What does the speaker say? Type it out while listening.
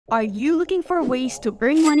Are you looking for ways to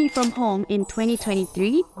earn money from home in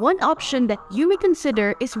 2023? One option that you may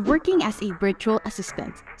consider is working as a virtual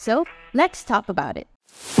assistant. So, let's talk about it.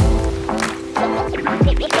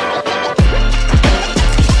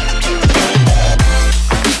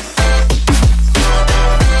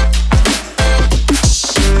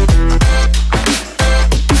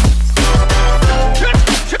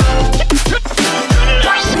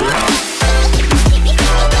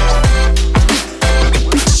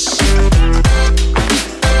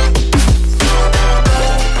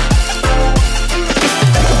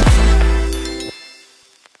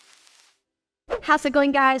 How's it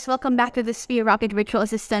going, guys? Welcome back to the Sphere Rocket Virtual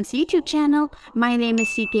Assistants YouTube channel. My name is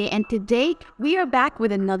CK, and today we are back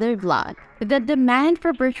with another vlog. The demand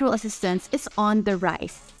for virtual assistants is on the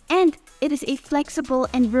rise, and it is a flexible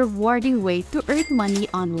and rewarding way to earn money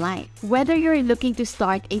online. Whether you're looking to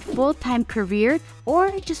start a full-time career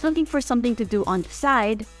or just looking for something to do on the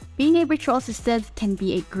side, being a virtual assistant can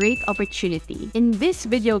be a great opportunity. In this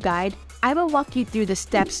video guide, I will walk you through the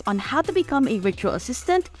steps on how to become a virtual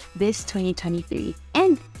assistant this 2023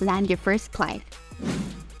 and land your first client.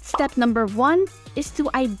 Step number 1 is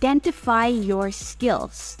to identify your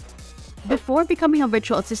skills. Before becoming a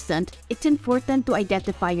virtual assistant, it's important to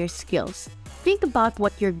identify your skills. Think about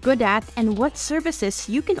what you're good at and what services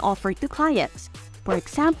you can offer to clients. For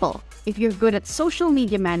example, if you're good at social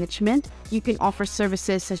media management, you can offer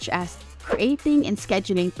services such as creating and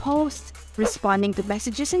scheduling posts, responding to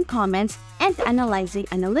messages and comments, and analyzing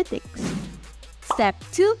analytics. Step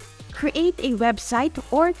 2. Create a website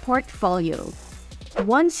or portfolio.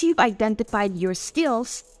 Once you've identified your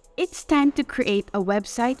skills, it's time to create a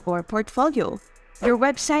website or portfolio. Your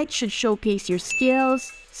website should showcase your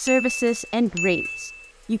skills, services, and rates.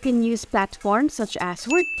 You can use platforms such as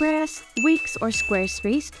WordPress, Wix, or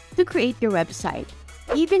Squarespace to create your website.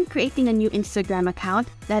 Even creating a new Instagram account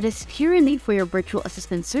that is purely for your virtual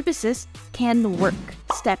assistant services can work.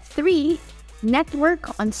 Step 3.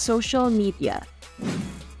 Network on social media.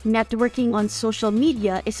 Networking on social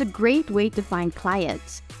media is a great way to find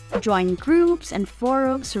clients. Join groups and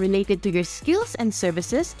forums related to your skills and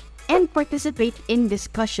services and participate in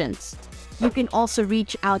discussions. You can also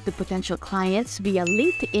reach out to potential clients via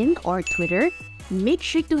LinkedIn or Twitter. Make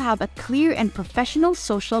sure to have a clear and professional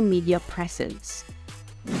social media presence.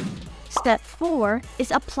 Step 4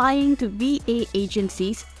 is applying to VA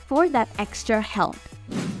agencies for that extra help.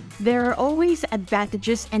 There are always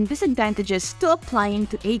advantages and disadvantages to applying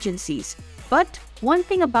to agencies, but one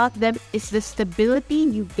thing about them is the stability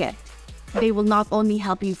you get. They will not only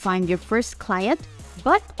help you find your first client,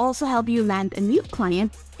 but also help you land a new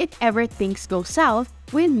client if ever things go south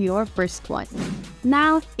with your first one.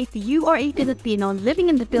 Now, if you are a Filipino living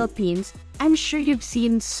in the Philippines, I'm sure you've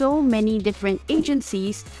seen so many different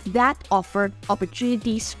agencies that offer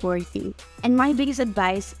opportunities for you. And my biggest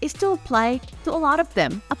advice is to apply to a lot of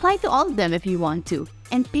them. Apply to all of them if you want to,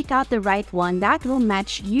 and pick out the right one that will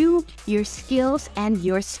match you, your skills, and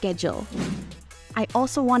your schedule. I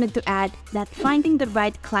also wanted to add that finding the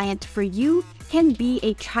right client for you can be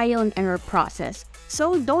a trial and error process.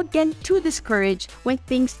 So don't get too discouraged when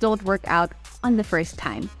things don't work out on the first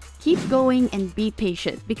time. Keep going and be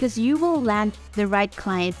patient because you will land the right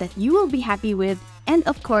client that you will be happy with, and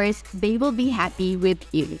of course, they will be happy with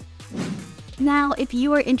you. Now, if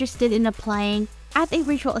you are interested in applying at a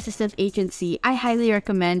virtual assistant agency, I highly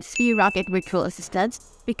recommend Sphere Rocket Virtual Assistants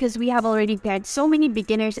because we have already paired so many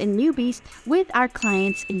beginners and newbies with our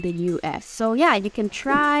clients in the US. So yeah, you can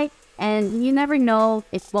try, and you never know,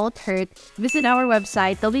 it won't hurt. Visit our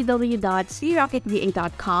website,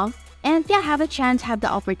 www.spherocketva.com, and yeah, have a chance, have the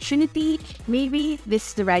opportunity. Maybe this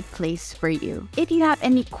is the right place for you. If you have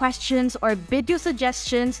any questions or video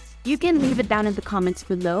suggestions, you can leave it down in the comments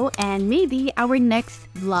below, and maybe our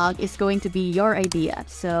next vlog is going to be your idea.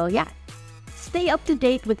 So yeah, stay up to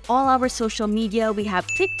date with all our social media. We have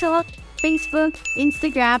TikTok, Facebook,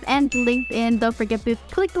 Instagram, and LinkedIn. Don't forget to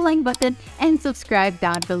click the like button and subscribe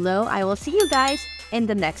down below. I will see you guys in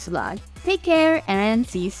the next vlog. Take care and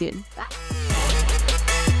see you soon. Bye.